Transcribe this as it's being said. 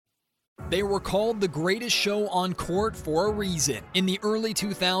They were called the greatest show on court for a reason. In the early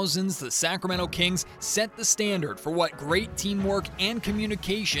 2000s, the Sacramento Kings set the standard for what great teamwork and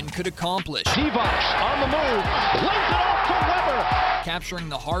communication could accomplish. Divac on the move, lays it off to Weber. Capturing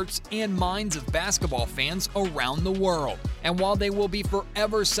the hearts and minds of basketball fans around the world. And while they will be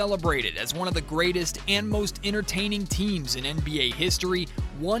forever celebrated as one of the greatest and most entertaining teams in NBA history,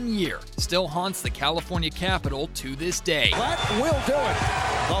 one year still haunts the California capital to this day. That will do it.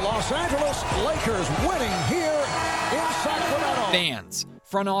 The Los Angeles Lakers winning here in Sacramento. Fans,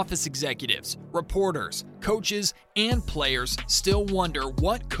 front office executives, reporters, coaches, and players still wonder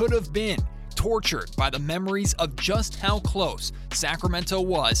what could have been, tortured by the memories of just how close Sacramento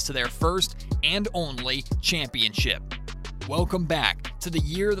was to their first and only championship. Welcome back to the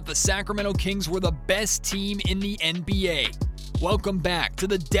year that the Sacramento Kings were the best team in the NBA. Welcome back to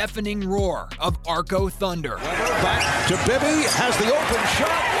the deafening roar of Arco Thunder. Back to Bibby, has the open shot.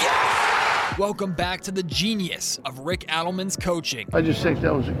 Yeah! Welcome back to the genius of Rick Adelman's coaching. I just think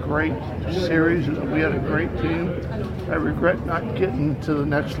that was a great series and we had a great team. I regret not getting to the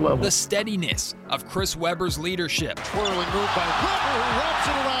next level. The steadiness of Chris Webber's leadership. Twirling move by Weber, who wraps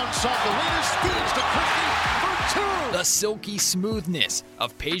it around Sagalina, speeds to Christie for two. The silky smoothness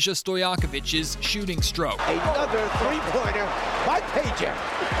of Peja Stojakovic's shooting stroke. Another three-pointer by Peja.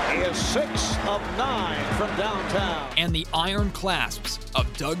 He is 6 of 9 from downtown. And the iron clasps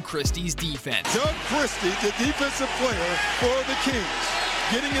of Doug Christie's defense. Doug Christie, the defensive player for the Kings,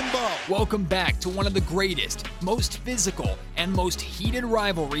 getting involved. Welcome back to one of the greatest, most physical, and most heated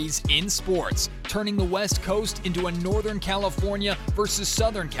rivalries in sports, turning the West Coast into a Northern California versus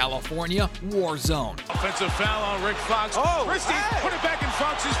Southern California war zone. Offensive foul on Rick Fox. Christie put it back in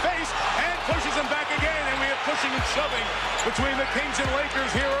Fox's face and pushes him back again, and we have pushing and shoving between the Kings and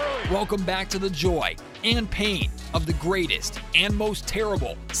Lakers here early. Welcome back to the joy and pain of the greatest and most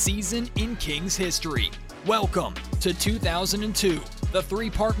terrible season in Kings history. Welcome to 2002, the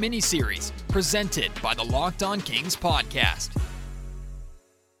three-part miniseries presented by the Locked On Kings podcast.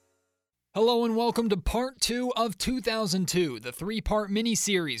 Hello and welcome to part 2 of 2002, the three-part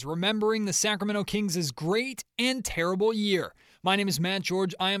miniseries remembering the Sacramento Kings' great and terrible year. My name is Matt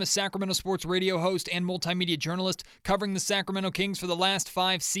George. I am a Sacramento sports radio host and multimedia journalist covering the Sacramento Kings for the last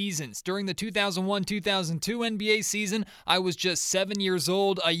 5 seasons. During the 2001-2002 NBA season, I was just 7 years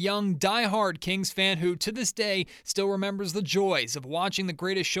old, a young, diehard Kings fan who, to this day, still remembers the joys of watching the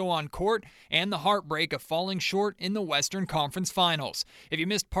greatest show on court and the heartbreak of falling short in the Western Conference Finals. If you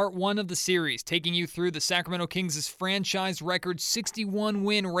missed part 1 of the series, taking you through the Sacramento Kings' franchise record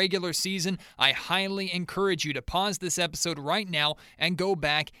 61-win regular season, I highly encourage you to pause this episode right now and go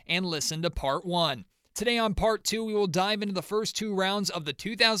back and listen to part 1. Today on part 2, we will dive into the first 2 rounds of the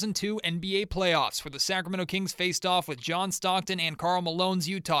 2002 NBA playoffs, where the Sacramento Kings faced off with John Stockton and Karl Malone's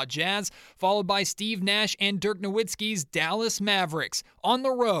Utah Jazz, followed by Steve Nash and Dirk Nowitzki's Dallas Mavericks, on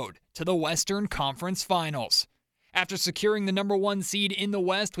the road to the Western Conference Finals. After securing the number 1 seed in the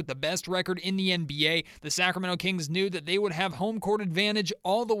West with the best record in the NBA, the Sacramento Kings knew that they would have home court advantage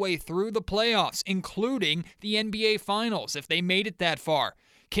all the way through the playoffs, including the NBA Finals, if they made it that far.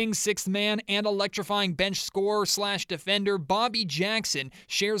 Kings' sixth man and electrifying bench scorer/defender Bobby Jackson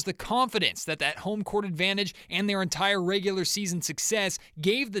shares the confidence that home court advantage and their entire regular season success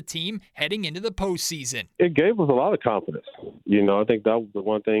gave the team heading into the postseason. It gave us a lot of confidence. I think that was the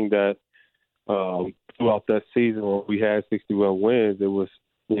one thing that throughout that season when we had 61 wins, it was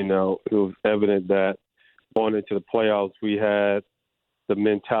evident that going into the playoffs, we had the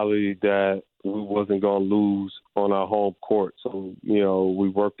mentality that we wasn't going to lose on our home court. So, we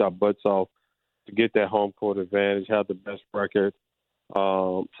worked our butts off to get that home court advantage, have the best record.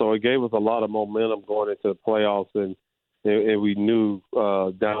 So it gave us a lot of momentum going into the playoffs, and we knew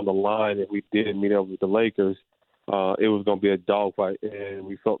down the line if we did meet up with the Lakers, it was going to be a dogfight, and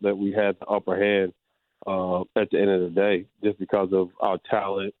we felt that we had the upper hand at the end of the day, just because of our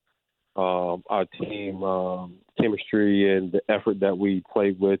talent, our team chemistry, and the effort that we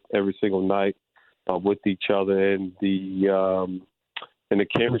played with every single night with each other, and the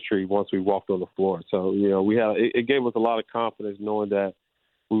chemistry once we walked on the floor. So it gave us a lot of confidence knowing that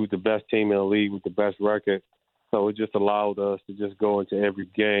we were the best team in the league with the best record. So it just allowed us to just go into every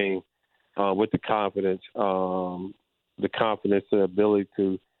game with the confidence and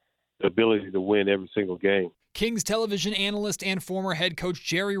the ability to win every single game. Kings television analyst and former head coach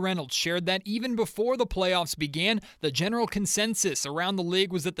Jerry Reynolds shared that even before the playoffs began, the general consensus around the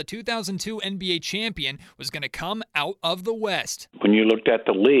league was that the 2002 NBA champion was going to come out of the West. When you looked at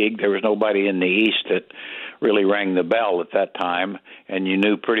the league, there was nobody in the East that really rang the bell at that time, and you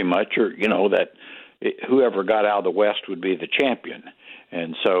knew pretty much, that whoever got out of the West would be the champion.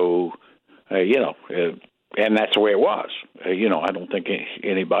 And so And that's the way it was. I don't think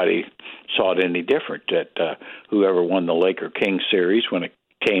anybody saw it any different, that whoever won the Laker-King series, when it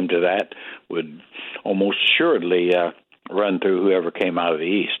came to that, would almost assuredly run through whoever came out of the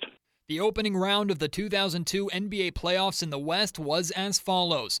East. The opening round of the 2002 NBA playoffs in the West was as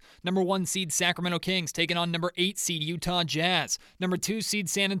follows. Number 1 seed Sacramento Kings taking on number 8 seed Utah Jazz. Number 2 seed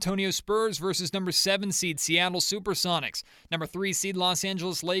San Antonio Spurs versus number 7 seed Seattle Supersonics. Number 3 seed Los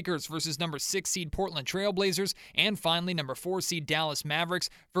Angeles Lakers versus number 6 seed Portland Trailblazers. And finally, number 4 seed Dallas Mavericks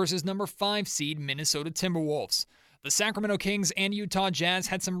versus number 5 seed Minnesota Timberwolves. The Sacramento Kings and Utah Jazz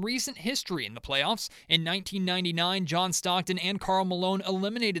had some recent history in the playoffs. In 1999, John Stockton and Karl Malone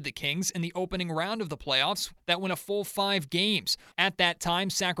eliminated the Kings in the opening round of the playoffs that went a full 5 games. At that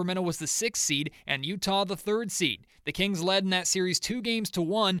time, Sacramento was the 6th seed and Utah the 3rd seed. The Kings led in that series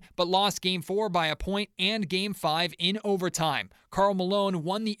 2-1, but lost Game 4 by a point and Game 5 in overtime. Karl Malone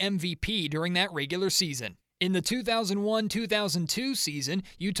won the MVP during that regular season. In the 2001-2002 season,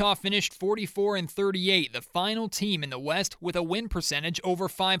 Utah finished 44-38, the final team in the West with a win percentage over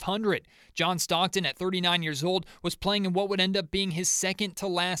 .500. John Stockton, at 39 years old, was playing in what would end up being his second to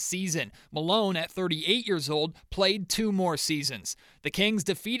last season. Malone, at 38 years old, played 2 more seasons. The Kings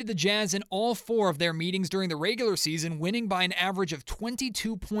defeated the Jazz in all 4 of their meetings during the regular season, winning by an average of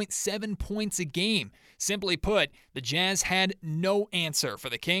 22.7 points a game. Simply put, the Jazz had no answer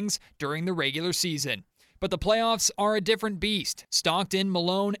for the Kings during the regular season. But the playoffs are a different beast. Stockton,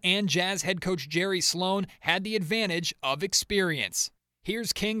 Malone, and Jazz head coach Jerry Sloan had the advantage of experience.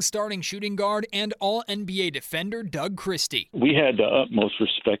 Here's Kings starting shooting guard and All-NBA defender Doug Christie. We had the utmost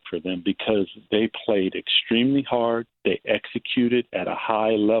respect for them because they played extremely hard. They executed at a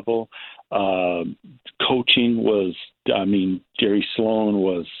high level. Coaching was, Jerry Sloan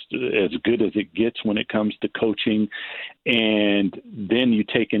was as good as it gets when it comes to coaching. And then you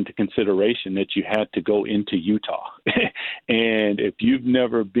take into consideration that you had to go into Utah. And if you've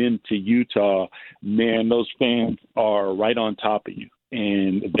never been to Utah, man, those fans are right on top of you.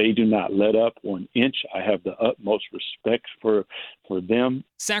 And they do not let up 1 inch. I have the utmost respect for them.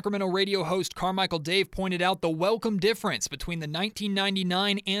 Sacramento radio host Carmichael Dave pointed out the welcome difference between the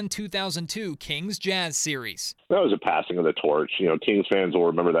 1999 and 2002 Kings-Jazz series. That was a passing of the torch. Kings fans will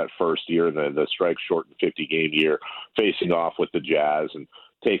remember that first year, the strike-shortened 50-game year, facing off with the Jazz and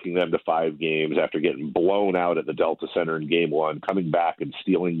taking them to 5 games after getting blown out at the Delta Center in Game 1, coming back and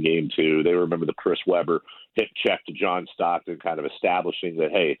stealing Game 2. They remember the Chris Webber hit check to John Stockton, kind of establishing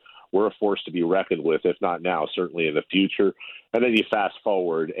that, hey, we're a force to be reckoned with, if not now, certainly in the future. And then you fast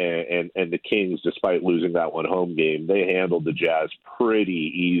forward, and the Kings, despite losing that 1 home game, they handled the Jazz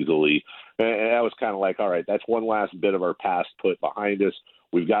pretty easily. And that was kind of like, all right, that's one last bit of our past put behind us.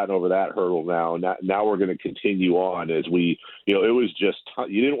 We've gotten over that hurdle now. Now we're going to continue on as we, it was just,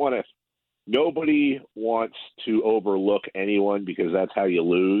 you didn't want to, nobody wants to overlook anyone because that's how you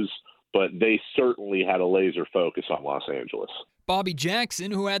lose, but they certainly had a laser focus on Los Angeles. Bobby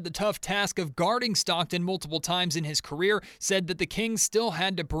Jackson, who had the tough task of guarding Stockton multiple times in his career, said that the Kings still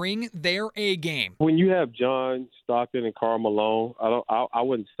had to bring their A game. When you have John Stockton and Karl Malone, I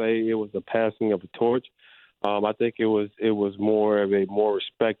wouldn't say it was a passing of a torch. I think it was more of a more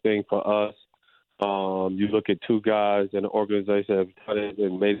respect thing for us. You look at 2 guys in an organization that have done it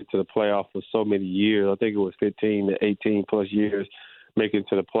and made it to the playoffs for so many years. I think it was 15 to 18 plus years making it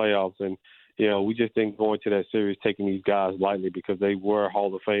to the playoffs. And, we just didn't go into that series taking these guys lightly because they were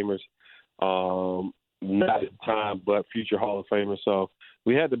Hall of Famers, not at the time, but future Hall of Famers. So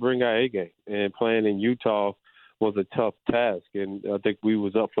we had to bring our A game. And playing in Utah was a tough task. And I think we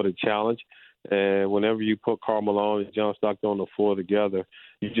was up for the challenge. And whenever you put Karl Malone and John Stockton on the floor together,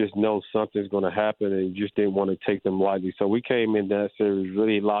 you just know something's going to happen, and you just didn't want to take them lightly. So we came in that series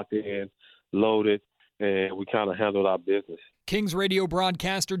really locked in, loaded, and we kind of handled our business. Kings radio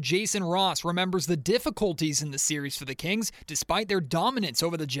broadcaster Jason Ross remembers the difficulties in the series for the Kings, despite their dominance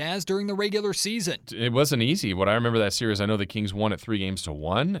over the Jazz during the regular season. It wasn't easy. What I remember that series, I know the Kings won it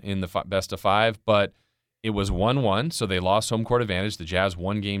 3-1 in the best of 5, but it was 1-1, so they lost home court advantage. The Jazz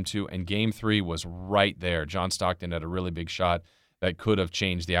won Game 2, and Game 3 was right there. John Stockton had a really big shot that could have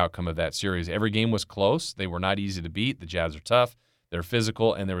changed the outcome of that series. Every game was close. They were not easy to beat. The Jazz are tough. They're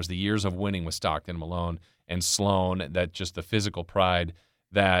physical, and there was the years of winning with Stockton, Malone, and Sloan, that just the physical pride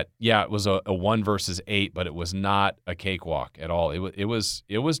that, yeah, it was a 1 versus 8, but it was not a cakewalk at all. It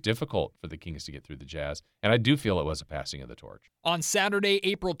was difficult for the Kings to get through the Jazz, and I do feel it was a passing of the torch. On Saturday,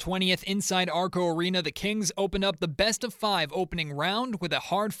 April 20th, inside Arco Arena, the Kings opened up the best of 5 opening round with a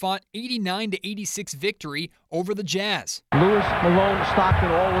hard-fought 89-86 victory over the Jazz. Lewis, Malone,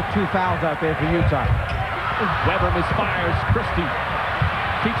 Stockton, all with 2 fouls out there for Utah. Webber misfires. Christie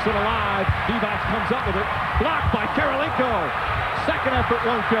keeps it alive. Divac comes up with it. Blocked by Kirilenko. Second effort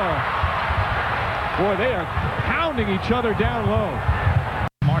won't go. Boy, they are pounding each other down low.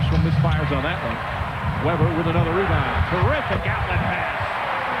 Marshall misfires on that one. Weber with another rebound. Terrific outlet pass.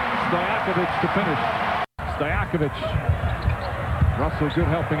 Stojakovic to finish. Stojakovic. Russell good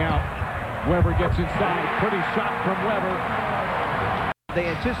helping out. Weber gets inside. Pretty shot from Weber. They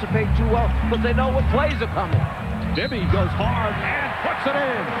anticipate too well, but they know what plays are coming. Bibby goes hard and puts it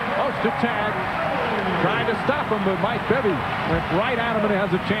in. Close to 10. Trying to stop him, but Mike Bibby went right at him and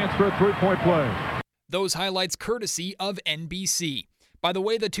has a chance for a three-point play. Those highlights courtesy of NBC. By the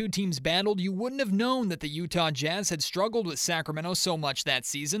way the two teams battled, you wouldn't have known that the Utah Jazz had struggled with Sacramento so much that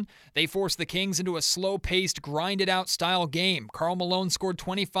season. They forced the Kings into a slow-paced, grinded-out style game. Karl Malone scored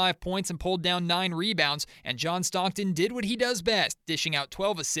 25 points and pulled down 9 rebounds, and John Stockton did what he does best, dishing out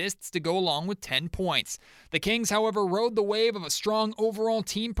 12 assists to go along with 10 points. The Kings, however, rode the wave of a strong overall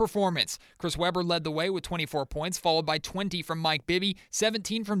team performance. Chris Webber led the way with 24 points, followed by 20 from Mike Bibby,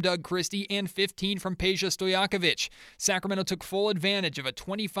 17 from Doug Christie, and 15 from Peja Stojakovic. Sacramento took full advantage of a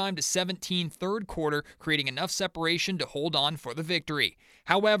 25-17 third quarter, creating enough separation to hold on for the victory.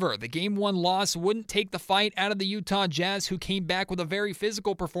 However, the Game 1 loss wouldn't take the fight out of the Utah Jazz, who came back with a very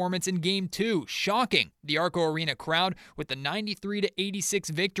physical performance in Game 2, shocking the Arco Arena crowd with the 93-86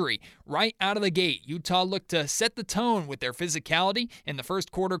 victory. Right out of the gate, Utah looked to set the tone with their physicality. In the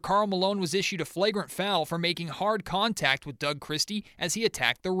first quarter, Karl Malone was issued a flagrant foul for making hard contact with Doug Christie as he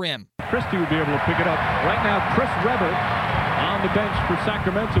attacked the rim. Christie would be able to pick it up. Right now, Chris Webber on the bench for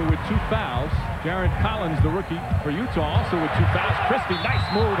Sacramento with 2 fouls. Jared Collins, the rookie for Utah, also with 2 fouls. Christie, nice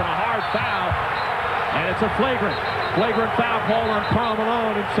move and a hard foul. And it's a flagrant foul call on Karl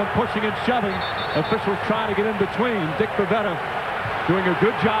Malone and some pushing and shoving. Officials trying to get in between. Dick Bavetta doing a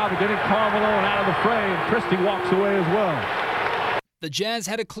good job of getting Karl Malone out of the fray, and Christie walks away as well. The Jazz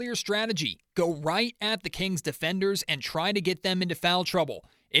had a clear strategy: go right at the Kings defenders and try to get them into foul trouble.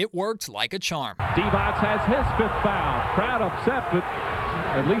 It worked like a charm. Divac has his 5th foul. Crowd upset, but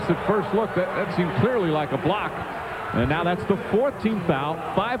at least at first look, that seemed clearly like a block. And now that's the 4th team foul.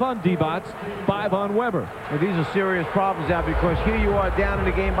 5 on Divac, 5 on Weber. Well, these are serious problems now, because here you are down in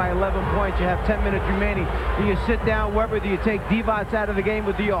the game by 11 points. You have 10 minutes remaining. Do you sit down Weber? Do you take Divac out of the game?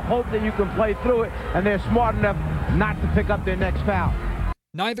 Or do you hope that you can play through it and they're smart enough not to pick up their next foul?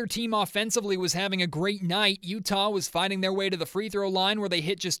 Neither team offensively was having a great night. Utah was fighting their way to the free throw line, where they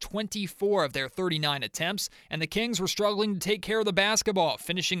hit just 24 of their 39 attempts, and the Kings were struggling to take care of the basketball,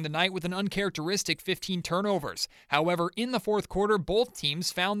 finishing the night with an uncharacteristic 15 turnovers. However, in the fourth quarter, both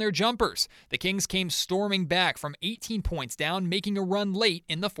teams found their jumpers. The Kings came storming back from 18 points down, making a run late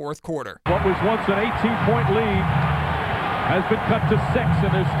in the fourth quarter. What was once an 18-point lead has been cut to 6,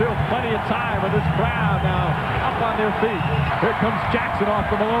 and there's still plenty of time with this crowd now up on their feet. Here comes Jackson off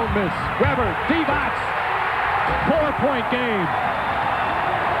the Malone miss. Weber, Divac, 4-point game.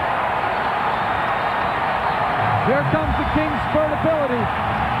 Here comes the Kings' spurt ability.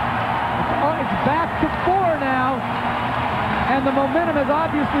 It's back to 4 now, and the momentum has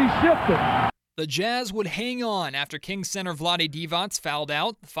obviously shifted. The Jazz would hang on after Kings center Vlade Divac fouled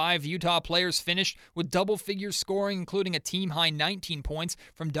out. 5 Utah players finished with double-figure scoring, including a team-high 19 points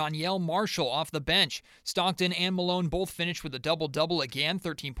from Donyell Marshall off the bench. Stockton and Malone both finished with a double-double again,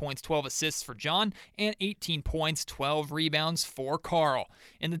 13 points, 12 assists for John, and 18 points, 12 rebounds for Karl.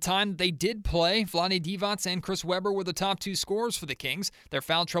 In the time that they did play, Vlade Divac and Chris Webber were the top 2 scorers for the Kings. Their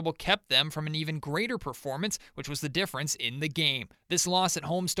foul trouble kept them from an even greater performance, which was the difference in the game. This loss at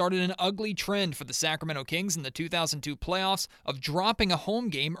home started an ugly trend for the Sacramento Kings in the 2002 playoffs of dropping a home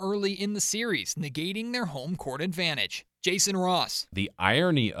game early in the series, negating their home court advantage. Jason Ross. The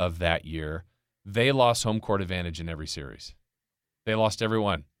irony of that year, they lost home court advantage in every series. They lost every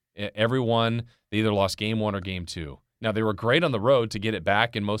one. They either lost game 1 or game 2. Now, they were great on the road to get it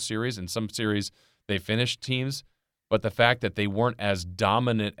back in most series. In some series, they finished teams. But the fact that they weren't as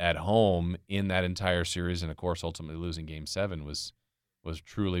dominant at home in that entire series, and, of course, ultimately losing game 7 was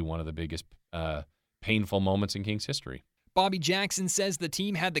truly one of the biggest painful moments in Kings history. Bobby Jackson says the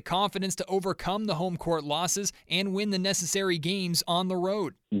team had the confidence to overcome the home court losses and win the necessary games on the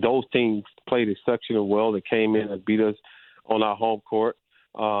road. Those teams played exceptionally well. They came in and beat us on our home court,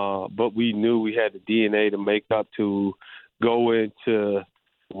 but we knew we had the DNA to make up to go into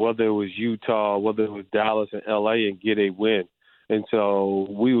whether it was Utah, whether it was Dallas and L.A. and get a win. And so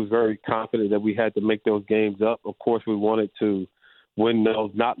we were very confident that we had to make those games up. Of course, we wanted to win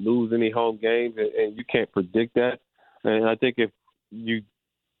those, not lose any home games, and you can't predict that. And I think if you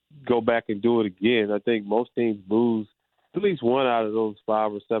go back and do it again, I think most teams lose at least one out of those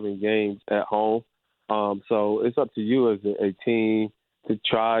 5 or 7 games at home. So it's up to you as a team to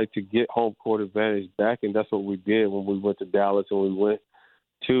try to get home court advantage back, and that's what we did when we went to Dallas and we went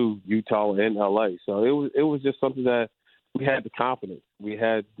to Utah and LA. So it was just something that we had the confidence, we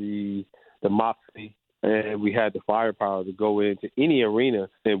had the moxie, and we had the firepower to go into any arena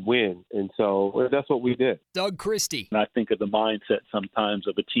and win. And so that's what we did. Doug Christie. And I think of the mindset sometimes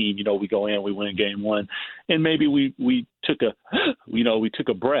of a team, we go in, we win game one, and maybe we took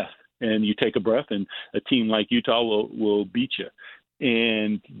a breath, and you take a breath, and a team like Utah will beat you.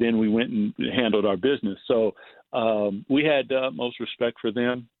 And then we went and handled our business. So we had most respect for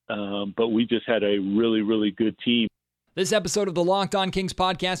them, but we just had a really, really good team. This episode of the Locked On Kings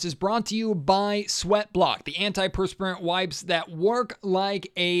podcast is brought to you by Sweat Block, the antiperspirant wipes that work like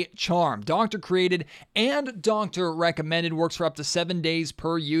a charm. Doctor created and doctor recommended, works for up to 7 days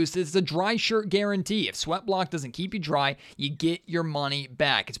per use. It's a dry shirt guarantee. If Sweat Block doesn't keep you dry, you get your money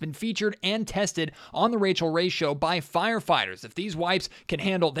back. It's been featured and tested on the Rachel Ray Show by firefighters. If these wipes can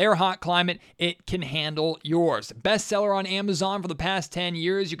handle their hot climate, it can handle yours. Bestseller on Amazon for the past 10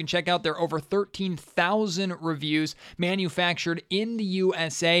 years. You can check out their over 13,000 reviews. Manufactured in the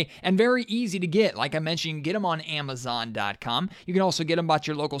USA and very easy to get. Like I mentioned, you can get them on Amazon.com. You can also get them at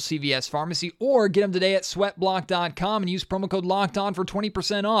your local CVS pharmacy or get them today at sweatblock.com and use promo code LOCKEDON for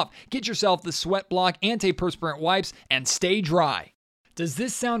 20% off. Get yourself the Sweat Block antiperspirant wipes and stay dry. Does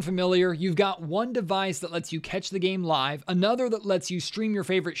this sound familiar? You've got one device that lets you catch the game live, another that lets you stream your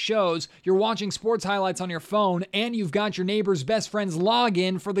favorite shows, you're watching sports highlights on your phone, and you've got your neighbor's best friend's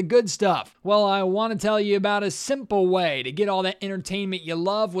login for the good stuff. Well, I want to tell you about a simple way to get all that entertainment you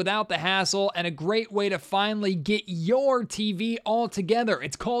love without the hassle, and a great way to finally get your TV all together.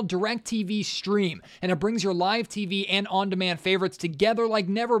 It's called DirecTV Stream, and it brings your live TV and on-demand favorites together like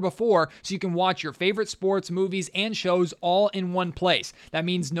never before, so you can watch your favorite sports, movies, and shows all in one place. That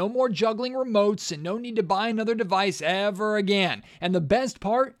means no more juggling remotes and no need to buy another device ever again. And the best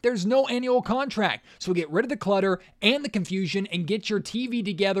part, there's no annual contract. So get rid of the clutter and the confusion and get your TV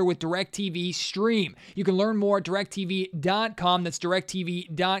together with DirecTV Stream. You can learn more at directv.com. That's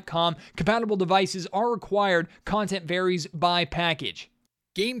directv.com. Compatible devices are required. Content varies by package.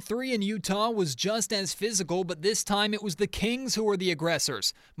 Game 3 in Utah was just as physical, but this time it was the Kings who were the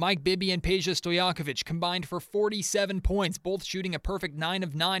aggressors. Mike Bibby and Peja Stojakovic combined for 47 points, both shooting a perfect 9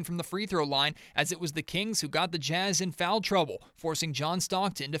 of 9 from the free throw line, as it was the Kings who got the Jazz in foul trouble, forcing John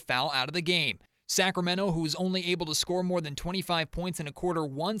Stockton to foul out of the game. Sacramento, who was only able to score more than 25 points in a quarter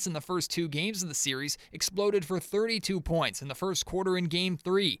once in the first 2 games of the series, exploded for 32 points in the first quarter in Game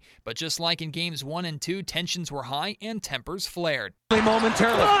 3. But just like in Games 1 and 2, tensions were high and tempers flared.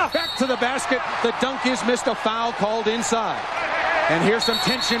 Momentarily, back to the basket. The dunk is missed, a foul called inside. And here's some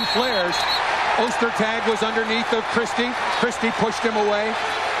tension flares. Ostertag was underneath of Christie. Christie pushed him away.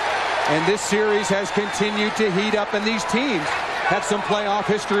 And this series has continued to heat up, and these teams have some playoff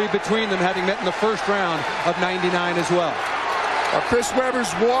history between them, having met in the first round of 99 as well. Chris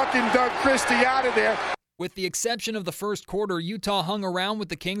Webber's walking Doug Christie out of there. With the exception of the first quarter, Utah hung around with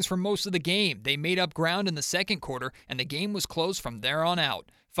the Kings for most of the game. They made up ground in the second quarter, and the game was close from there on out.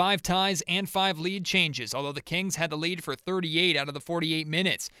 5 ties and 5 lead changes, although the Kings had the lead for 38 out of the 48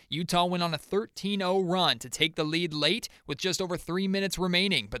 minutes. Utah went on a 13-0 run to take the lead late with just over 3 minutes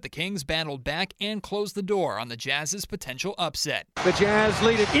remaining, but the Kings battled back and closed the door on the Jazz's potential upset. The Jazz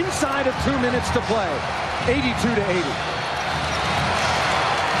lead it inside of 2 minutes to play, 82-80.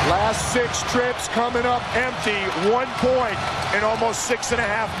 Last 6 trips coming up empty, 1 point in almost 6.5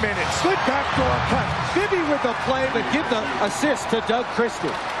 minutes. Good backdoor cut. Bibby with the play, but give the assist to Doug Christie.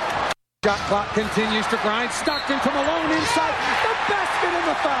 Shot clock continues to grind. Stockton to Malone inside. The basket and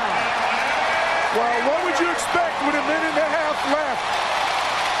the foul. Well, what would you expect with 1.5 minutes left?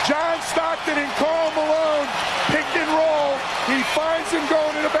 John Stockton and Karl Malone pick and roll. He finds him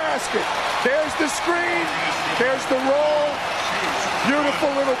going to the basket. There's the screen. There's the roll. Beautiful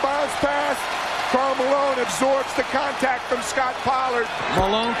little bounce pass. Karl Malone absorbs the contact from Scott Pollard.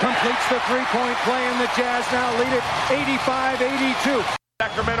 Malone completes the three-point play, and the Jazz now lead it 85-82.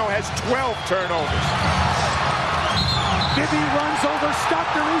 Sacramento has 12 turnovers. Bibby runs over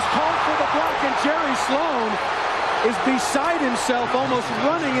Stockton, who's called for the block, and Jerry Sloan is beside himself, almost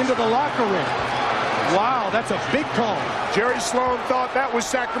running into the locker room. Wow, that's a big call. Jerry Sloan thought that was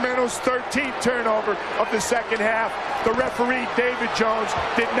Sacramento's 13th turnover of the second half. The referee, David Jones,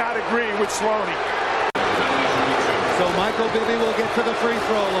 did not agree with Sloaney. So Michael Bibby will get to the free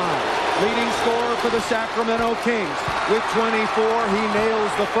throw line. Leading scorer for the Sacramento Kings. With 24, he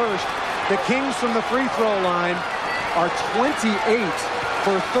nails the first. The Kings from the free throw line are 28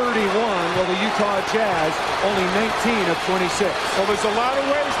 for 31, while the Utah Jazz only 19 of 26. Well, there's a lot of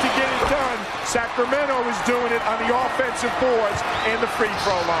ways to get it done. Sacramento is doing it on the offensive boards and the free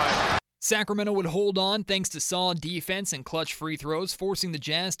throw line. Sacramento would hold on thanks to solid defense and clutch free throws, forcing the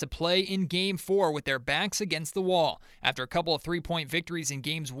Jazz to play in Game 4 with their backs against the wall. After a couple of three-point victories in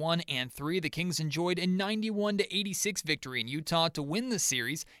Games 1 and 3, the Kings enjoyed a 91-86 victory in Utah to win the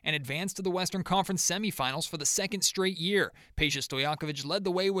series and advance to the Western Conference semifinals for the second straight year. Peja Stojakovic led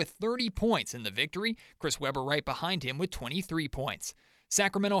the way with 30 points in the victory, Chris Webber right behind him with 23 points.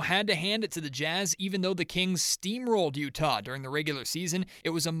 Sacramento had to hand it to the Jazz even though the Kings steamrolled Utah during the regular season. It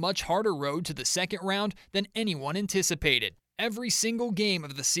was a much harder road to the second round than anyone anticipated. Every single game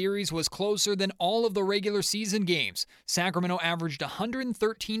of the series was closer than all of the regular season games. Sacramento averaged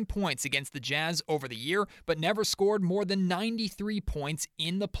 113 points against the Jazz over the year, but never scored more than 93 points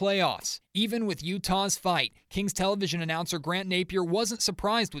in the playoffs. Even with Utah's fight, Kings television announcer Grant Napier wasn't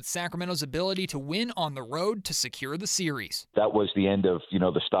surprised with Sacramento's ability to win on the road to secure the series. That was the end of,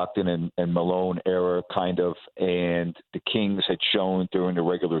 the Stockton and Malone era, kind of, and the Kings had shown during the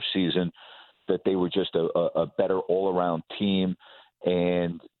regular season that they were just a better all-around team.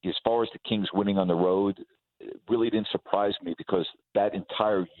 And as far as the Kings winning on the road, it really didn't surprise me because that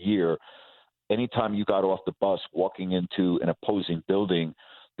entire year, anytime you got off the bus walking into an opposing building,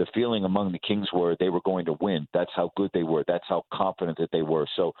 the feeling among the Kings were they were going to win. That's how good they were. That's how confident that they were.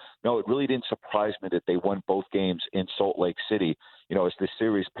 So, no, it really didn't surprise me that they won both games in Salt Lake City. As the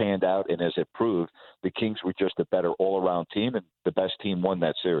series panned out and as it proved, the Kings were just a better all-around team, and the best team won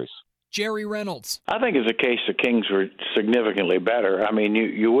that series. Jerry Reynolds. I think it's a case the Kings were significantly better. I mean,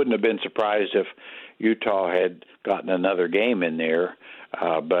 you wouldn't have been surprised if Utah had gotten another game in there,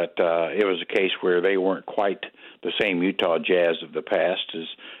 but it was a case where they weren't quite the same Utah Jazz of the past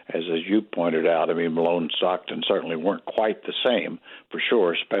as you pointed out. I mean, Malone and Stockton certainly weren't quite the same, for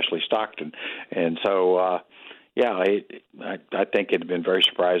sure, especially Stockton. And so, I think it had been very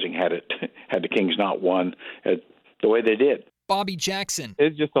surprising had the Kings not won the way they did. Bobby Jackson.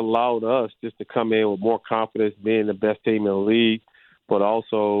 It just allowed us just to come in with more confidence, being the best team in the league, but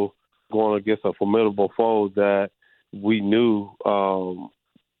also going against a formidable foe that we knew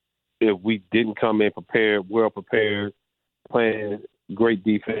if we didn't come in well prepared, playing great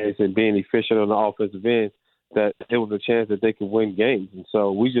defense and being efficient on the offensive end, that there was a chance that they could win games. And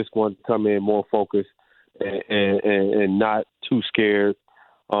so we just wanted to come in more focused and not too scared.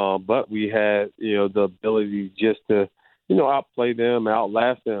 But we had, the ability just to, outplay them,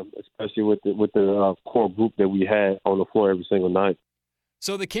 outlast them, especially with the core group that we had on the floor every single night.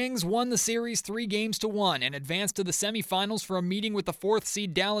 So the Kings won the series 3-1 and advanced to the semifinals for a meeting with the 4th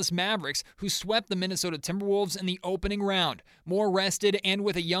seed Dallas Mavericks, who swept the Minnesota Timberwolves in the opening round. More rested and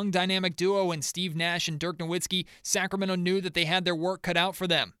with a young dynamic duo in Steve Nash and Dirk Nowitzki, Sacramento knew that they had their work cut out for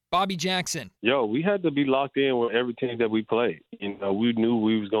them. Bobby Jackson. We had to be locked in with every team that we played. We knew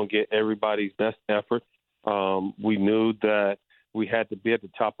we was going to get everybody's best effort. We knew that we had to be at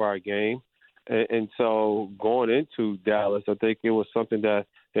the top of our game. And so going into Dallas, I think it was something that,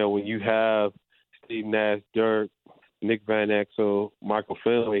 when you have Steve Nash, Dirk, Nick Van Exel, Michael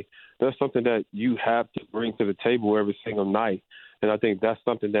Finley, that's something that you have to bring to the table every single night. And I think that's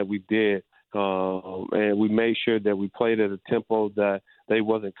something that we did. And we made sure that we played at a tempo that they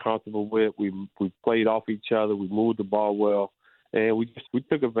wasn't comfortable with. We played off each other. We moved the ball well. And we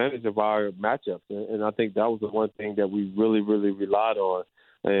took advantage of our matchups. And I think that was the one thing that we really, really relied on.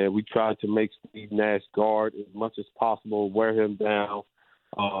 And we tried to make Steve Nash guard as much as possible, wear him down,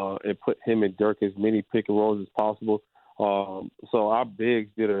 and put him and Dirk as many pick and rolls as possible. So our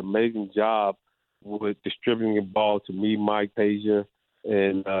bigs did an amazing job with distributing the ball to me, Mike, Peja,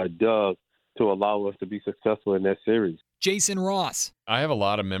 and Doug to allow us to be successful in that series. Jason Ross. I have a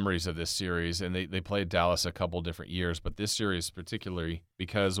lot of memories of this series, and they played Dallas a couple different years, but this series particularly,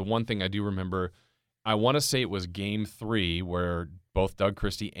 because one thing I do remember, I want to say it was Game 3 where both Doug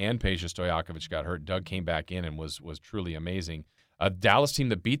Christie and Peja Stojakovic got hurt. Doug came back in and was truly amazing. A Dallas team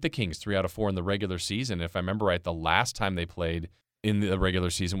that beat the Kings 3 out of 4 in the regular season. If I remember right, the last time they played in the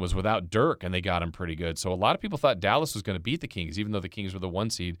regular season was without Dirk, and they got him pretty good. So a lot of people thought Dallas was going to beat the Kings, even though the Kings were the 1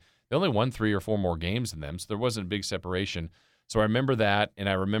 seed. They only won 3 or 4 more games than them, so there wasn't a big separation. So I remember that, and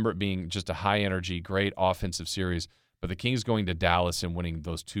I remember it being just a high-energy, great offensive series. But the Kings going to Dallas and winning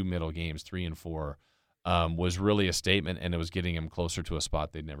those 2 middle games, 3 and 4, was really a statement, and it was getting them closer to a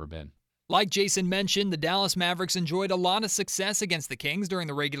spot they'd never been. Like Jason mentioned, the Dallas Mavericks enjoyed a lot of success against the Kings during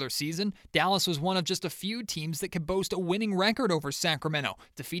the regular season. Dallas was one of just a few teams that could boast a winning record over Sacramento,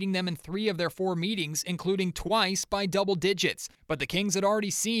 defeating them in 3 of their 4 meetings, including twice by double digits. But the Kings had already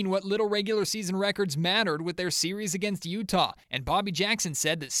seen what little regular season records mattered with their series against Utah, and Bobby Jackson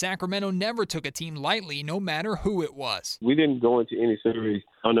said that Sacramento never took a team lightly, no matter who it was. We didn't go into any series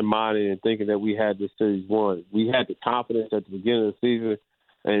undermining and thinking that we had this series won. We had the confidence at the beginning of the season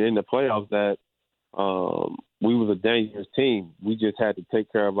and in the playoffs that we was a dangerous team. We just had to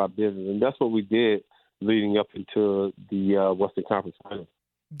take care of our business, and that's what we did leading up into the Western Conference Finals.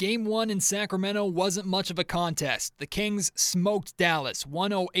 Game 1 in Sacramento wasn't much of a contest. The Kings smoked Dallas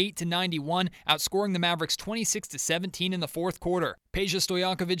 108-91, outscoring the Mavericks 26-17 in the fourth quarter. Peja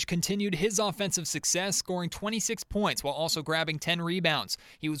Stojakovic continued his offensive success, scoring 26 points while also grabbing 10 rebounds.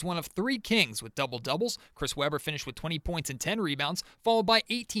 He was one of 3 Kings with double-doubles. Chris Webber finished with 20 points and 10 rebounds, followed by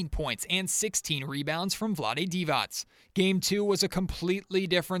 18 points and 16 rebounds from Vlade Divac. Game 2 was a completely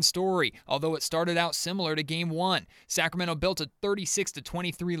different story, although it started out similar to Game 1. Sacramento built a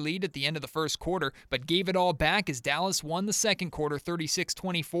 36-23 lead at the end of the first quarter, but gave it all back as Dallas won the second quarter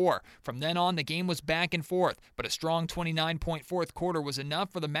 36-24. From then on, the game was back and forth, but a strong 29-point fourth quarter was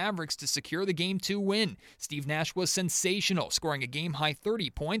enough for the Mavericks to secure the Game 2 win. Steve Nash was sensational, scoring a game-high 30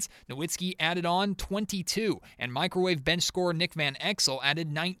 points. Nowitzki added on 22, and microwave bench scorer Nick Van Exel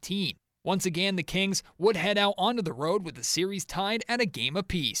added 19. Once again, the Kings would head out onto the road with the series tied at a game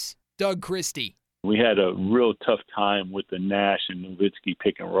apiece. Doug Christie. We had a real tough time with the Nash and Nowitzki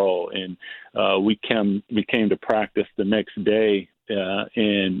pick and roll, and we came to practice the next day,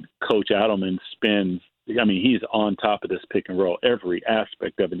 and Coach Adelman spends. I mean, he's on top of this pick and roll, every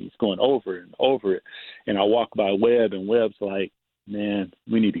aspect of it. He's going over and over it. And I walk by Webb, and Webb's like, man,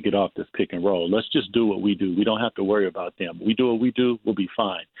 we need to get off this pick and roll. Let's just do what we do. We don't have to worry about them. We do what we do, we'll be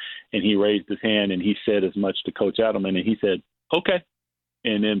fine. And he raised his hand, and he said as much to Coach Adelman, and he said, okay.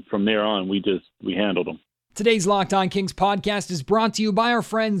 And then from there on, we handled them. Today's Locked On Kings podcast is brought to you by our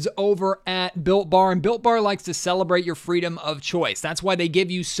friends over at Built Bar, and Built Bar likes to celebrate your freedom of choice. That's why they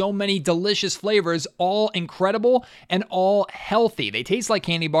give you so many delicious flavors, all incredible and all healthy. They taste like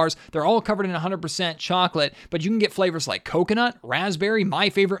candy bars. They're all covered in 100% chocolate, but you can get flavors like coconut, raspberry, my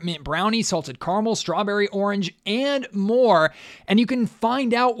favorite mint brownie, salted caramel, strawberry orange, and more. And you can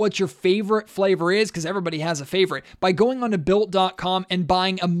find out what your favorite flavor is, because everybody has a favorite, by going on to Built.com and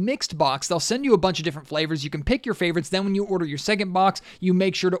buying a mixed box. They'll send you a bunch of different flavors. You can pick your favorites. Then when you order your second box, you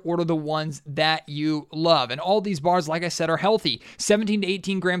make sure to order the ones that you love. And all these bars, like I said, are healthy. 17 to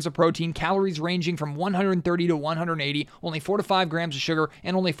 18 grams of protein, calories ranging from 130 to 180, only 4 to 5 grams of sugar,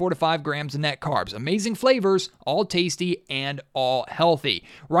 and only 4 to 5 grams of net carbs. Amazing flavors, all tasty and all healthy.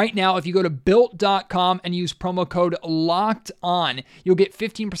 Right now, if you go to Built.com and use promo code LOCKEDON, you'll get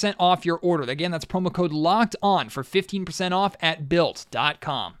 15% off your order. Again, that's promo code LOCKEDON for 15% off at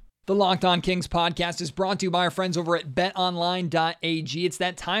Built.com. The Locked On Kings podcast is brought to you by our friends over at betonline.ag. It's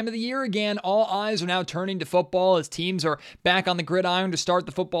that time of the year again. All eyes are now turning to football as teams are back on the gridiron to start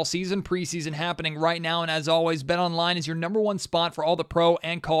the football season. Preseason happening right now, and as always, BetOnline is your #1 spot for all the pro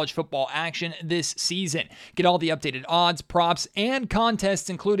and college football action this season. Get all the updated odds, props, and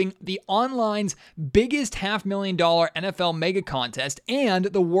contests, including the online's biggest $500,000 NFL mega contest and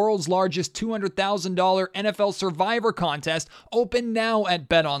the world's largest $200,000 NFL Survivor contest, open now at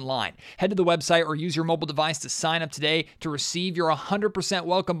BetOnline. Head to the website or use your mobile device to sign up today to receive your 100%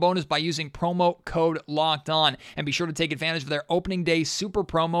 welcome bonus by using promo code LOCKEDON. And be sure to take advantage of their opening day super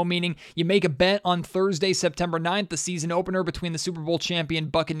promo, meaning you make a bet on Thursday, September 9th, the season opener between the Super Bowl champion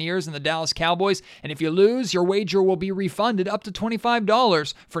Buccaneers and the Dallas Cowboys. And if you lose, your wager will be refunded up to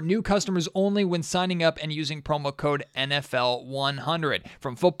 $25 for new customers only when signing up and using promo code NFL100.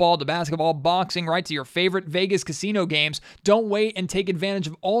 From football to basketball, boxing, right to your favorite Vegas casino games, don't wait and take advantage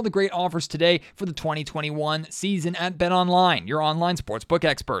of all the great offers today for the 2021 season at BetOnline, your online sportsbook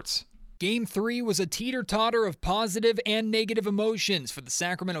experts. Game 3 was a teeter-totter of positive and negative emotions for the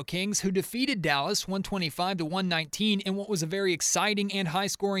Sacramento Kings, who defeated Dallas 125-119 in what was a very exciting and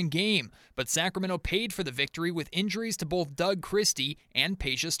high-scoring game. But Sacramento paid for the victory with injuries to both Doug Christie and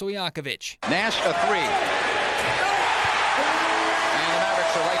Peja Stojakovic. Nash a 3. And the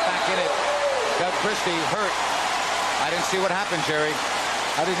Mavericks are right back in it. Doug Christie hurt. I didn't see what happened, Jerry.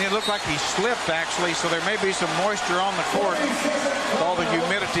 It looked like he slipped, actually, so there may be some moisture on the court with all the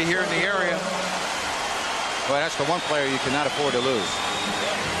humidity here in the area. Well, that's the one player you cannot afford to lose.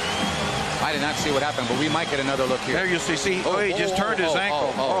 I did not see what happened, but we might get another look here. There you see. He just turned his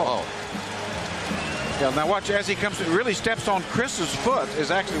ankle. Yeah, now watch as he comes, really steps on Chris's foot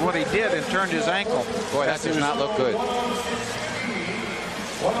is actually what he did and turned his ankle. Boy, that does not look good.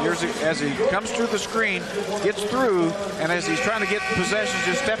 As he comes through the screen, gets through, and as he's trying to get possession,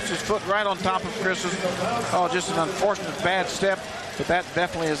 just steps his foot right on top of Chris's. Oh, just an unfortunate bad step, but that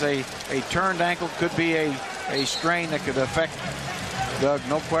definitely is a turned ankle. Could be a strain that could affect Doug.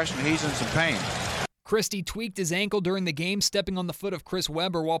 No question, he's in some pain. Christie tweaked his ankle during the game, stepping on the foot of Chris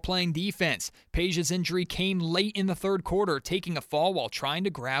Webber while playing defense. Peja's injury came late in the third quarter, taking a fall while trying to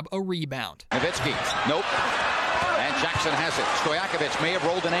grab a rebound. Nowitzki, nope. And Jackson has it. Stojakovic may have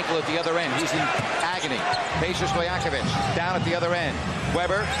rolled an ankle at the other end. He's in agony. Peja Stojakovic down at the other end.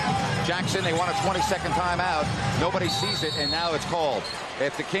 Webber, Jackson, they want a 20-second timeout. Nobody sees it, and now it's called.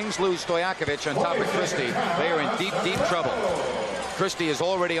 If the Kings lose Stojakovic on top of Christie, they are in deep, deep trouble. Christie is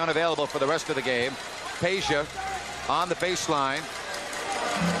already unavailable for the rest of the game. Peja on the baseline,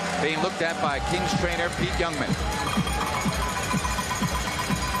 being looked at by Kings trainer Pete Youngman.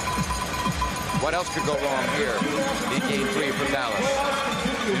 What else could go wrong here in Game 3 for Dallas?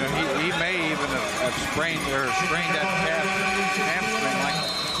 You know, he may even have sprained or strained that hamstring.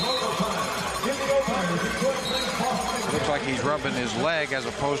 Looks like he's rubbing his leg as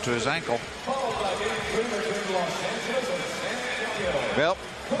opposed to his ankle. Well,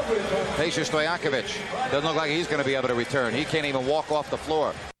 Peja Stojakovic doesn't look like he's going to be able to return. He can't even walk off the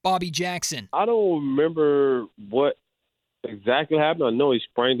floor. Bobby Jackson. I don't remember what exactly happened. I know he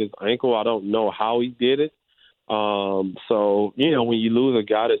sprained his ankle. I don't know how he did it. So, you know, when you lose a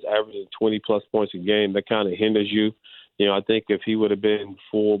guy that's averaging 20-plus points a game, that kind of hinders you. You know, I think if he would have been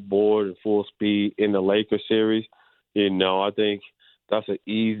full board and full speed in the Lakers series, you know, I think that's an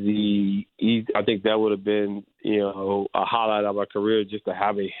easy. I think that would have been, you know, a highlight of my career, just to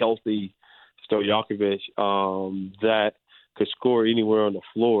have a healthy Stojakovic that could score anywhere on the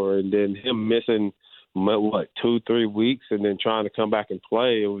floor. And then him missing, 2-3 weeks and then trying to come back and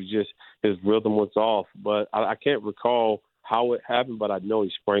play, it was just his rhythm was off. But I can't recall how it happened, but I know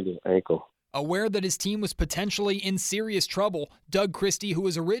he sprained his ankle. Aware that his team was potentially in serious trouble, Doug Christie, who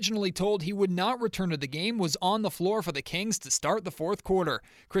was originally told he would not return to the game, was on the floor for the Kings to start the fourth quarter.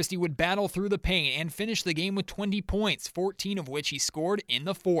 Christie would battle through the pain and finish the game with 20 points, 14 of which he scored in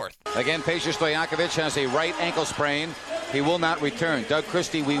the fourth. Again, Peja Stojakovic has a right ankle sprain. He will not return. Doug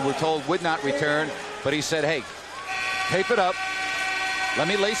Christie, we were told, would not return, but he said, hey, tape it up, let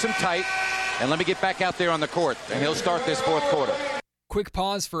me lace him tight, and let me get back out there on the court, and he'll start this fourth quarter. Quick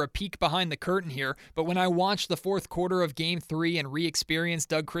pause for a peek behind the curtain here, but when I watched the fourth quarter of Game 3 and re-experienced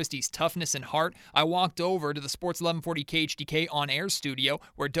Doug Christie's toughness and heart, I walked over to the Sports 1140 KHTK on-air studio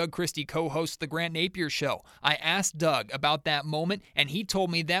where Doug Christie co-hosts the Grant Napier Show. I asked Doug about that moment, and he told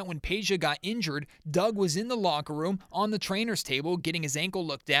me that when Peja got injured, Doug was in the locker room on the trainer's table getting his ankle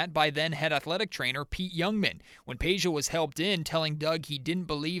looked at by then head athletic trainer Pete Youngman. When Peja was helped in, telling Doug he didn't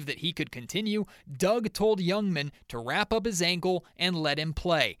believe that he could continue, Doug told Youngman to wrap up his ankle and let him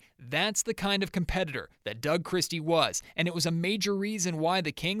play. That's the kind of competitor that Doug Christie was, and it was a major reason why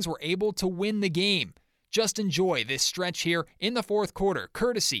the Kings were able to win the game. Just enjoy this stretch here in the fourth quarter,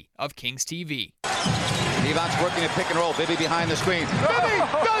 courtesy of Kings TV. Devon's working a pick and roll. Bibby behind the screen. Bibby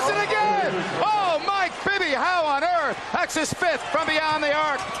does it again! Oh, Mike Bibby, how on earth? That's his fifth from beyond the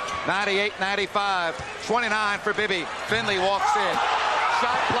arc. 98-95, 29 for Bibby. Finley walks in.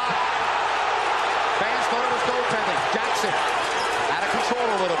 Shot block. Fans thought it was goaltending. Jackson out of control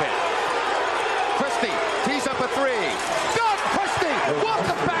a little bit. Christie tees up a three. Doug Christie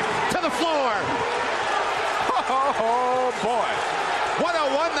welcome back to the floor. Oh, boy.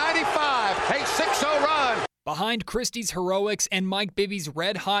 101-95. A 6-0 run. Behind Christie's heroics and Mike Bibby's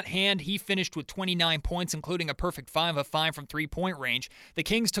red-hot hand, he finished with 29 points, including a perfect 5 of 5 from three-point range. The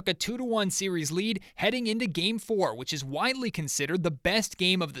Kings took a 2-1 series lead heading into Game 4, which is widely considered the best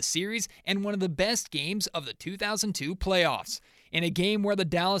game of the series and one of the best games of the 2002 playoffs. In a game where the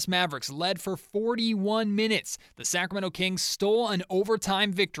Dallas Mavericks led for 41 minutes, the Sacramento Kings stole an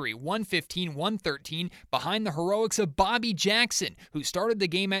overtime victory, 115-113, behind the heroics of Bobby Jackson, who started the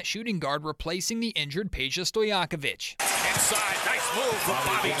game at shooting guard, replacing the injured Peja Stojakovic. Inside, nice move from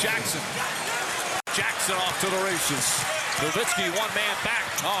Bobby Jackson. Jackson off to the races. Nowitzki one man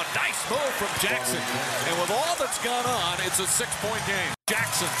back. Oh, nice move from Jackson. And with all that's gone on, it's a 6-point game.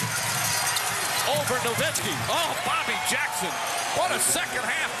 Jackson over Nowitzki. Oh, Bobby Jackson. What a second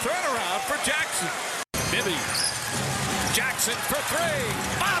half turnaround for Jackson. Bibby. Jackson for three.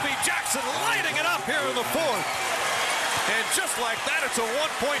 Bobby Jackson lighting it up here in the fourth. And just like that, it's a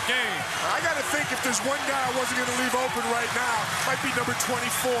 1-point game. I got to think if there's one guy I wasn't going to leave open right now, might be number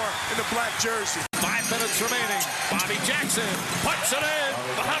 24 in the black jersey. 5 minutes remaining. Bobby Jackson puts it in.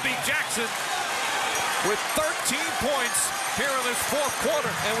 Bobby Jackson with 13 points here in this fourth quarter,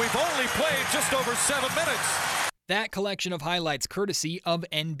 and we've only played just over 7 minutes. That collection of highlights courtesy of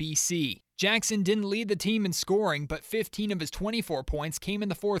NBC. Jackson didn't lead the team in scoring, but 15 of his 24 points came in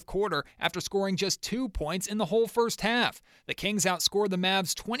the fourth quarter after scoring just 2 points in the whole first half. The Kings outscored the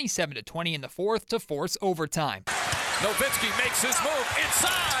Mavs 27-20 in the fourth to force overtime. Nowitzki makes his move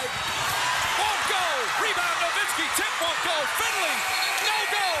inside. Won't go. Rebound Nowitzki. Tip won't go. Finley. No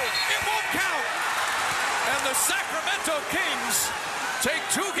go. It won't count. And the Sacramento Kings take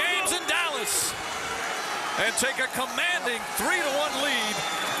 2 games in Dallas and take a commanding 3-1 lead.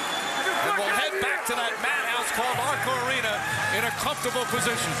 And we'll head back to that madhouse called Arco Arena in a comfortable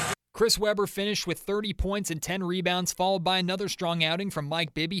position. Chris Webber finished with 30 points and 10 rebounds, followed by another strong outing from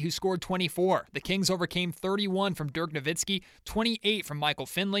Mike Bibby, who scored 24. The Kings overcame 31 from Dirk Nowitzki, 28 from Michael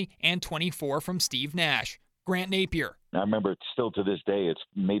Finley, and 24 from Steve Nash. Grant Napier. I remember still to this day, it's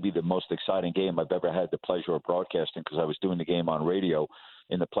maybe the most exciting game I've ever had the pleasure of broadcasting because I was doing the game on radio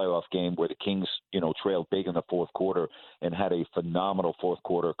in the playoff game where the Kings, trailed big in the fourth quarter and had a phenomenal fourth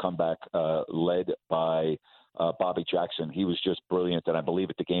quarter comeback led by Bobby Jackson. He was just brilliant, and I believe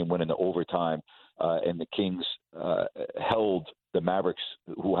the game went into overtime, and the Kings held the Mavericks,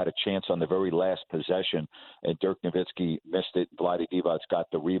 who had a chance on the very last possession, and Dirk Nowitzki missed it. Vlade Divac got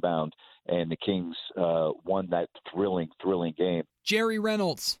the rebound, and the Kings won that thrilling game. Jerry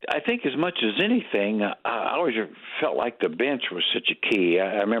Reynolds. I think as much as anything, I always felt like the bench was such a key.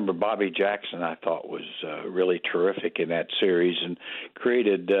 I remember Bobby Jackson, I thought, was really terrific in that series and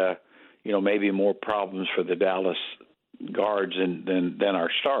created, maybe more problems for the Dallas guards than our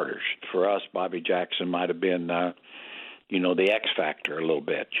starters. For us, Bobby Jackson might have been, the X factor a little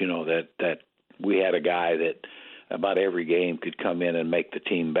bit. That we had a guy that about every game could come in and make the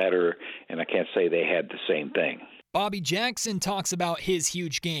team better, and I can't say they had the same thing. Bobby Jackson talks about his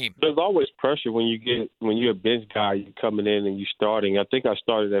huge game. There's always pressure when you're a bench guy, you're coming in and you're starting. I think I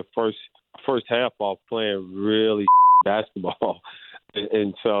started that first half off playing really basketball,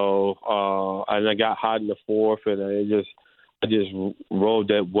 and so and I got hot in the fourth, and I just rode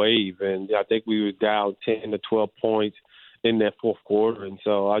that wave, and I think we were down 10 to 12 points in that fourth quarter, and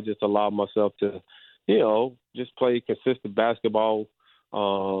so I just allowed myself to, just play consistent basketball,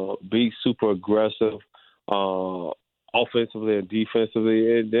 be super aggressive. Offensively and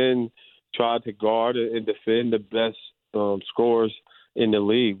defensively, and then try to guard and defend the best scorers in the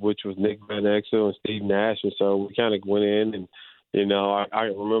league, which was Nick Van Exel and Steve Nash. And so we kind of went in, and I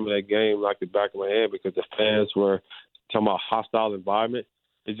remember that game like the back of my head because the fans were talking about hostile environment.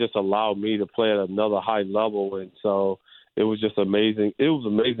 It just allowed me to play at another high level, and so it was just amazing. It was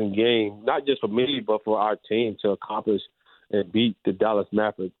an amazing game, not just for me, but for our team to accomplish and beat the Dallas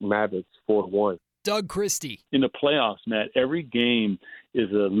Mavericks 4-1. Doug Christie. In the playoffs, Matt, every game is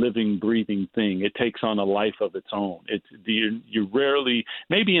a living, breathing thing. It takes on a life of its own. You rarely,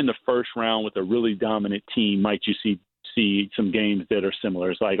 maybe in the first round with a really dominant team, might you see some games that are similar.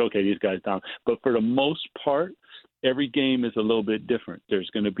 It's like, okay, these guys down. But for the most part, every game is a little bit different. There's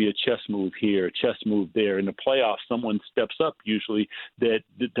going to be a chess move here, a chess move there. In the playoffs, someone steps up usually that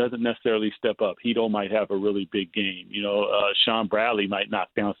doesn't necessarily step up. Hito might have a really big game. Sean Bradley might knock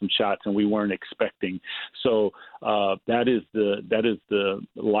down some shots and we weren't expecting. So that is the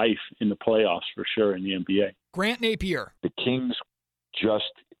life in the playoffs for sure in the NBA. Grant Napier. The Kings just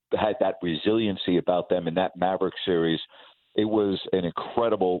had that resiliency about them in that Maverick series. It was an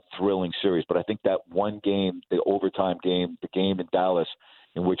incredible, thrilling series. But I think that one game, the overtime game, the game in Dallas,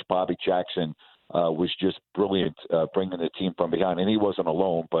 in which Bobby Jackson was just brilliant, bringing the team from behind. And he wasn't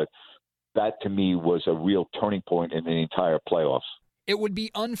alone, but that to me was a real turning point in the entire playoffs. It would be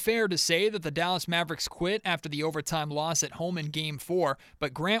unfair to say that the Dallas Mavericks quit after the overtime loss at home in Game 4,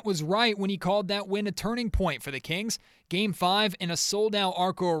 but Grant was right when he called that win a turning point for the Kings. Game 5, in a sold-out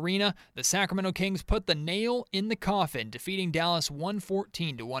Arco Arena, the Sacramento Kings put the nail in the coffin, defeating Dallas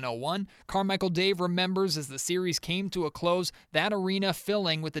 114-101. Carmichael Dave remembers as the series came to a close, that arena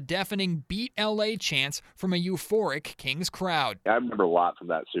filling with the deafening Beat LA chants from a euphoric Kings crowd. I remember a lot from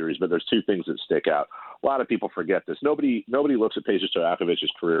that series, but there's two things that stick out. A lot of people forget this. Nobody looks at Peja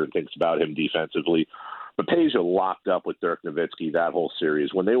Stojakovic's career and thinks about him defensively. But Peja locked up with Dirk Nowitzki that whole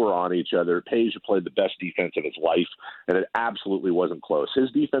series. When they were on each other, Peja played the best defense of his life, and it absolutely wasn't close. His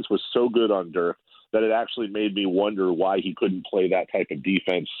defense was so good on Dirk that it actually made me wonder why he couldn't play that type of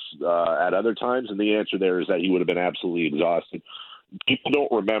defense at other times. And the answer there is that he would have been absolutely exhausted. People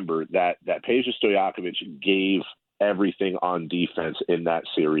don't remember that Peja Stojakovic gave everything on defense in that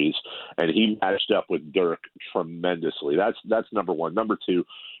series, and he matched up with Dirk tremendously. That's number one. Number two,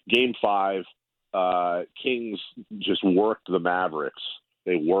 Game 5, Kings just worked the Mavericks.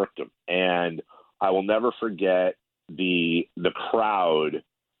 They worked them, and I will never forget the crowd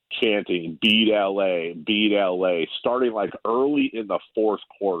chanting, beat LA, beat LA, starting like early in the fourth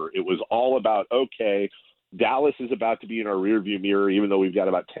quarter. It was all about, okay, Dallas is about to be in our rearview mirror, even though we've got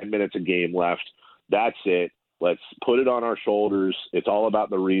about 10 minutes of game left. That's it. Let's put it on our shoulders. It's all about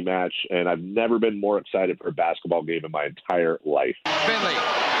the rematch, and I've never been more excited for a basketball game in my entire life. Finley,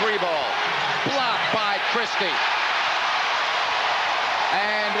 free ball, blocked by Christie.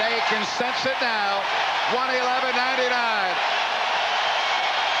 And they can sense it now. 111-99.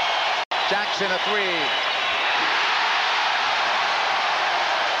 Jackson a three.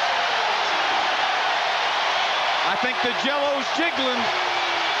 I think the Jello's jiggling.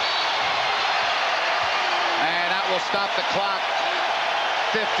 And that will stop the clock.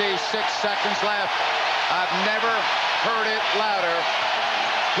 56 seconds left. I've never heard it louder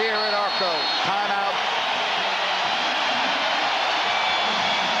here at Arco. Timeout.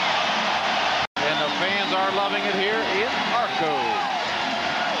 And the fans are loving it here in Arco.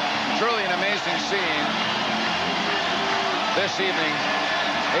 Truly an amazing scene this evening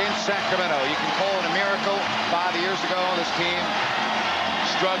in Sacramento. You can call it a miracle. 5 years ago, this team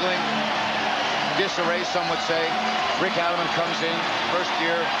struggling, disarray, some would say. Rick Adelman comes in, first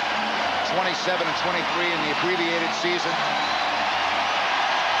year, 27-23 in the abbreviated season.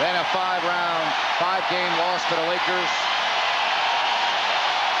 Then a 5-game loss to the Lakers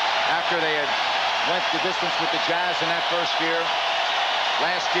after they had went the distance with the Jazz in that first year.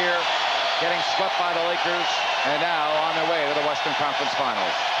 Last year, getting swept by the Lakers, and now on their way to the Western Conference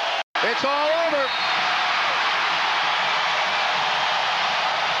Finals. It's all over.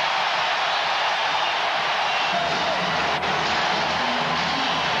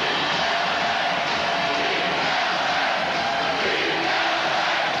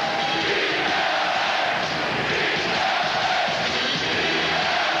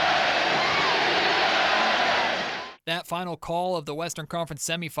 That final call of the Western Conference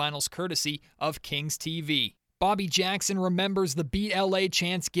semifinals courtesy of Kings TV. Bobby Jackson remembers the Beat LA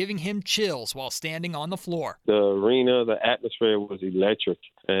chants giving him chills while standing on the floor. The arena, the atmosphere was electric,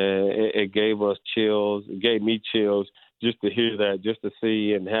 and it gave us chills. It gave me chills just to hear that, just to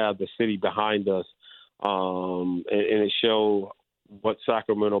see and have the city behind us. And it showed what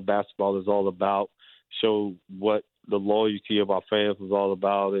Sacramento basketball is all about, showed what the loyalty of our fans was all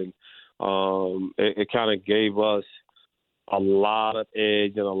about, and it kind of gave us a lot of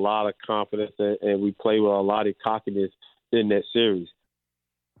edge and a lot of confidence, and we played with a lot of cockiness in that series.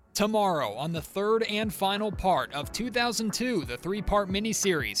 Tomorrow, on the third and final part of 2002, the three-part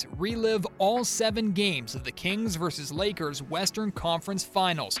miniseries, relive all 7 games of the Kings versus Lakers Western Conference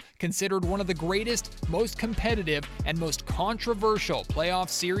Finals, considered one of the greatest, most competitive, and most controversial playoff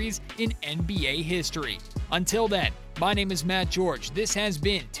series in NBA history. Until then, my name is Matt George. This has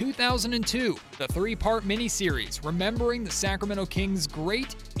been 2002, the three-part miniseries remembering the Sacramento Kings'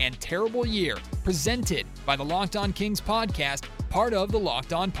 great and terrible year, presented by the Locked On Kings podcast, part of the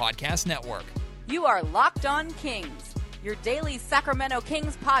Locked On Podcast Network. You are Locked On Kings, your daily Sacramento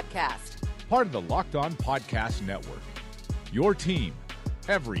Kings podcast. Part of the Locked On Podcast Network. Your team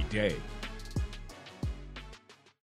every day.